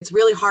it's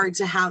really hard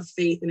to have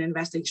faith in an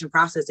investigation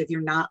process if you're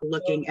not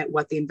looking at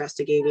what the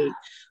investigating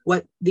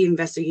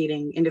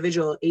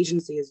individual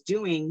agency is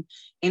doing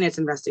in its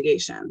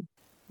investigation.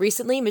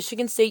 Recently,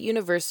 Michigan State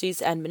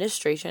University's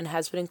administration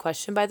has been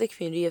questioned by the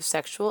community of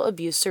sexual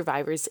abuse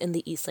survivors in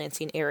the East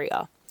Lansing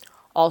area,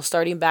 all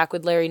starting back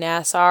with Larry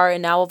Nassar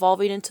and now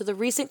evolving into the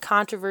recent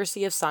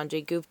controversy of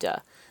Sanjay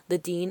Gupta, the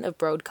dean of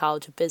Broad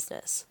College of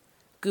Business.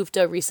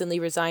 Gupta recently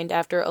resigned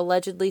after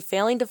allegedly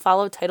failing to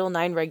follow Title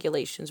IX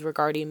regulations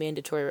regarding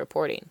mandatory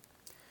reporting.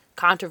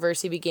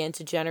 Controversy began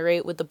to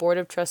generate with the Board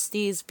of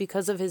Trustees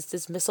because of his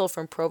dismissal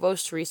from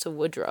Provost Teresa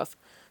Woodruff,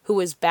 who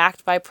was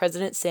backed by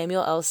President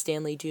Samuel L.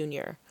 Stanley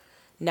Jr.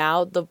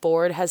 Now, the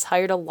board has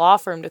hired a law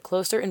firm to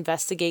closer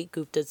investigate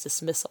Gupta's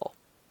dismissal.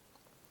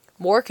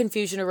 More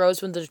confusion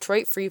arose when the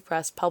Detroit Free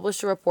Press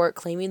published a report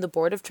claiming the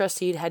Board of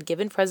Trustees had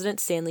given President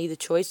Stanley the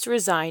choice to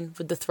resign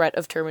with the threat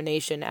of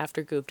termination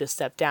after Gupta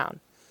stepped down.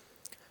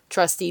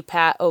 Trustee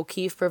Pat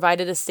O'Keefe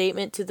provided a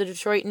statement to the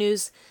Detroit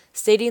News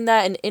stating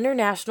that an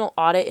international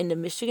audit into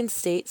Michigan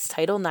State's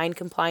Title IX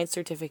compliance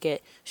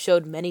certificate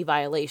showed many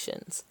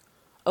violations.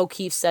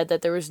 O'Keefe said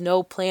that there was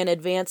no plan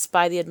advanced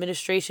by the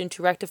administration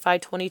to rectify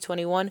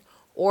 2021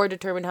 or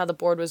determine how the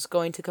board was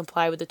going to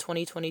comply with the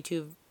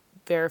 2022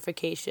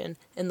 verification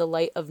in the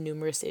light of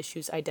numerous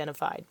issues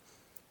identified.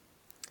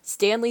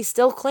 Stanley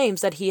still claims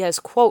that he has,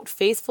 quote,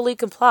 faithfully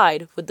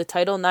complied with the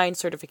Title IX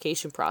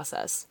certification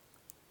process.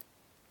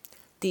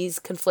 These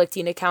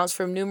conflicting accounts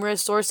from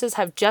numerous sources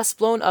have just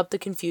blown up the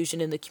confusion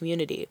in the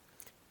community.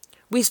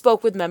 We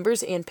spoke with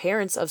members and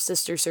parents of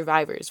Sister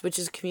Survivors, which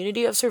is a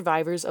community of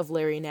survivors of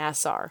Larry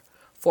Nassar,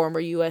 former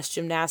U.S.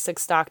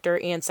 gymnastics doctor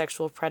and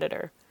sexual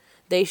predator.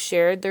 They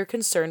shared their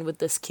concern with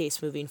this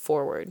case moving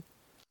forward.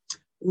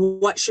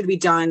 What should be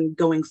done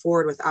going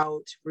forward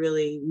without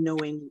really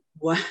knowing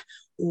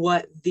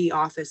what the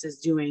office is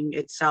doing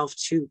itself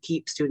to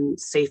keep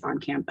students safe on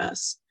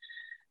campus?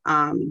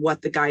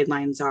 What the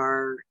guidelines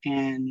are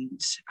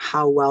and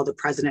how well the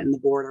president and the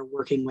board are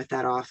working with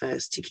that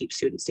office to keep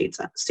students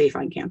safe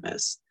on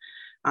campus.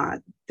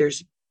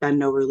 There's been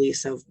no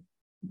release of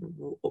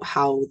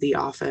how the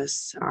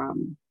office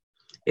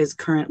is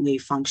currently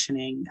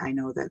functioning. I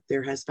know that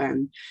there has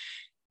been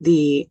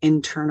the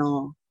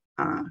internal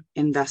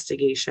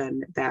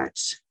investigation that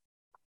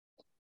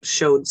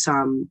showed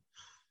some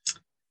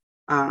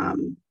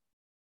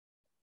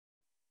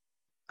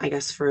I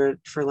guess for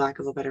lack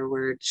of a better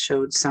word,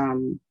 showed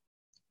some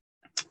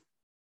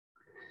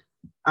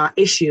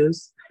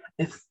issues,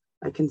 if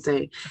I can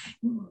say,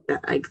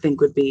 that I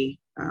think would be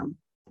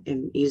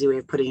an easy way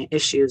of putting it,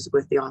 issues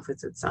with the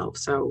office itself.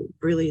 So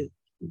really,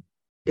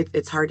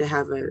 it's hard to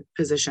have a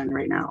position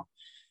right now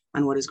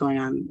on what is going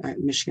on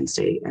at Michigan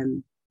State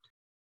and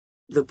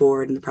the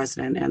board and the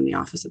president and the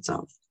office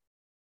itself.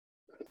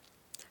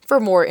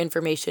 For more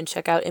information,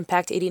 check out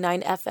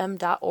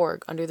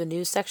impact89fm.org under the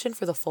news section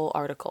for the full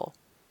article.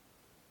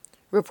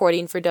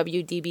 Reporting for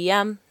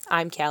WDBM,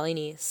 I'm Callie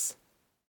Neese.